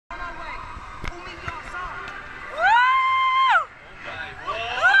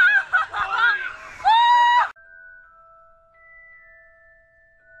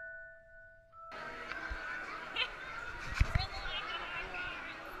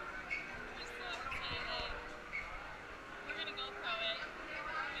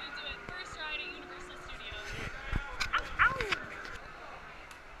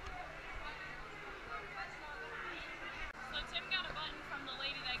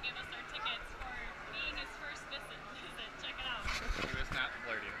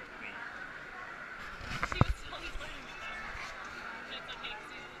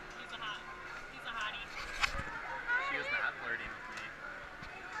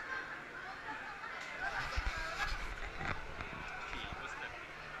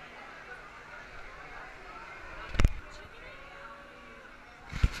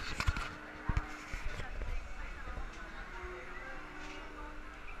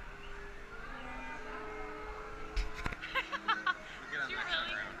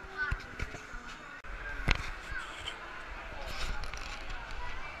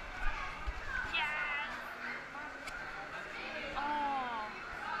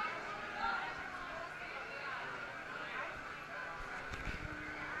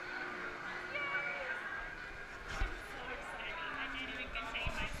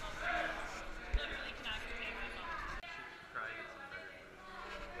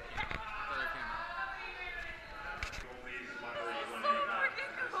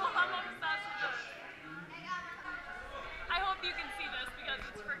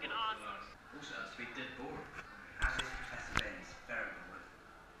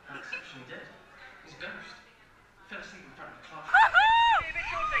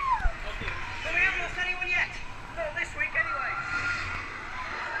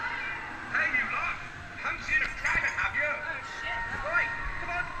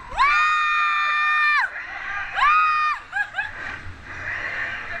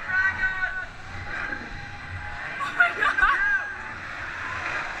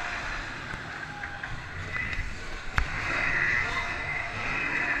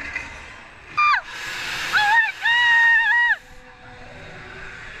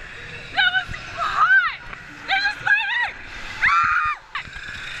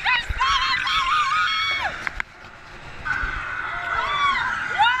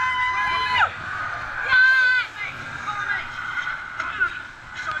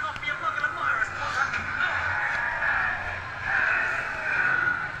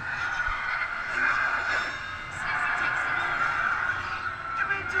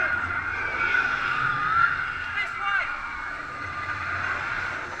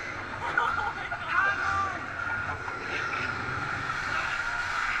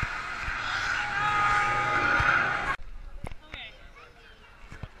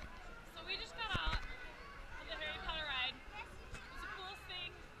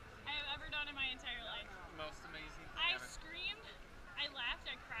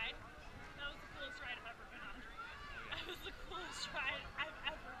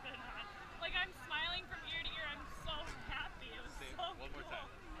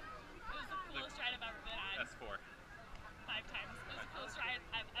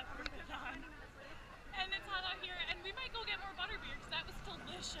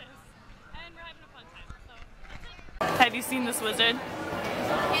Have you seen this wizard?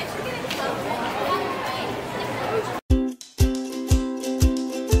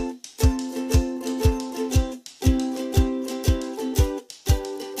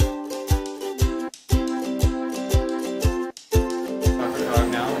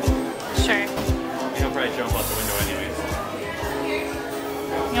 Sure. He'll probably jump out the window anyways.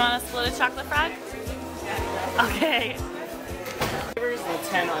 You want to split a chocolate frog? Okay. Flavors, the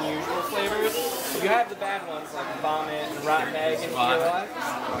 10 unusual flavors. You have the bad ones like vomit and rotten egg and Eli.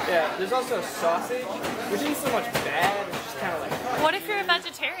 Yeah, there's also sausage, which isn't so much bad, it's just kind of like... What if you're a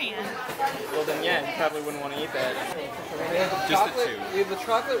vegetarian? Well then yeah, you probably wouldn't want to eat that. Just the two. We have the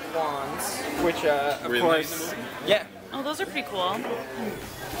chocolate wands, which of course... Yeah. Oh, those are pretty cool.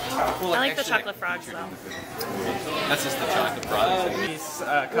 Well, I like the chocolate frogs though. That's just the chocolate frogs. These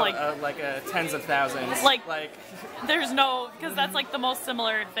tens of thousands. Like there's no, because that's like the most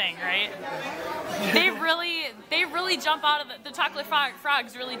similar thing, right? They really jump out of the chocolate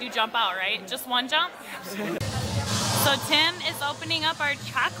frogs really do jump out, right? Just one jump? So Tim is opening up our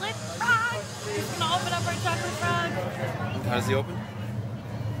chocolate frog. He's gonna open up our chocolate frog. How does he open?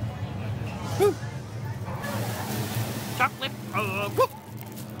 Woo. Chocolate frog. Woo.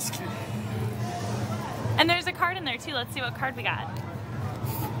 And there's a card in there too. Let's see what card we got.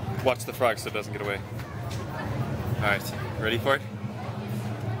 Watch the frog so it doesn't get away. Alright, ready for it?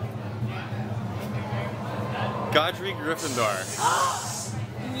 Godric Gryffindor.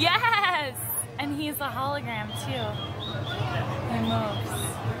 Yes! And he's a hologram too. He moves.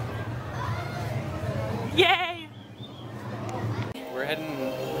 Yay! We're heading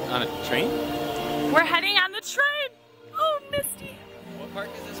on a train? We're heading on the train! Oh, Misty! What park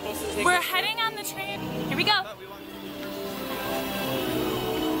is this supposed to take We're us heading on the train. Here we go. to?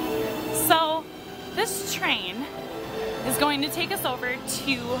 So, this train is going to take us over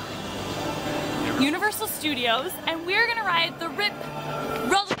to Universal Studios, and we're gonna ride the Rip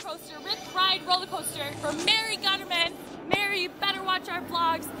Ride roller coaster for Mary Gunnerman. Mary, you better watch our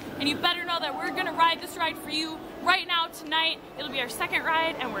vlogs, and you better know that we're gonna ride this ride for you right now tonight. It'll be our second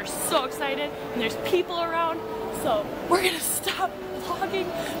ride, and we're so excited, and there's people around, so we're gonna stop vlogging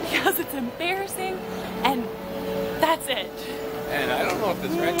because it's embarrassing, and that's it. And I don't know if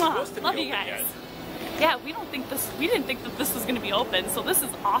this ride's supposed to be Love you open guys. yet. Yeah, we didn't think that this was gonna be open, so this is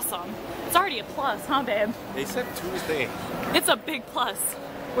awesome. It's already a plus, huh, babe? They said Tuesday. It's a big plus.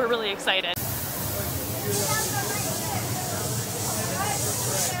 We're really excited.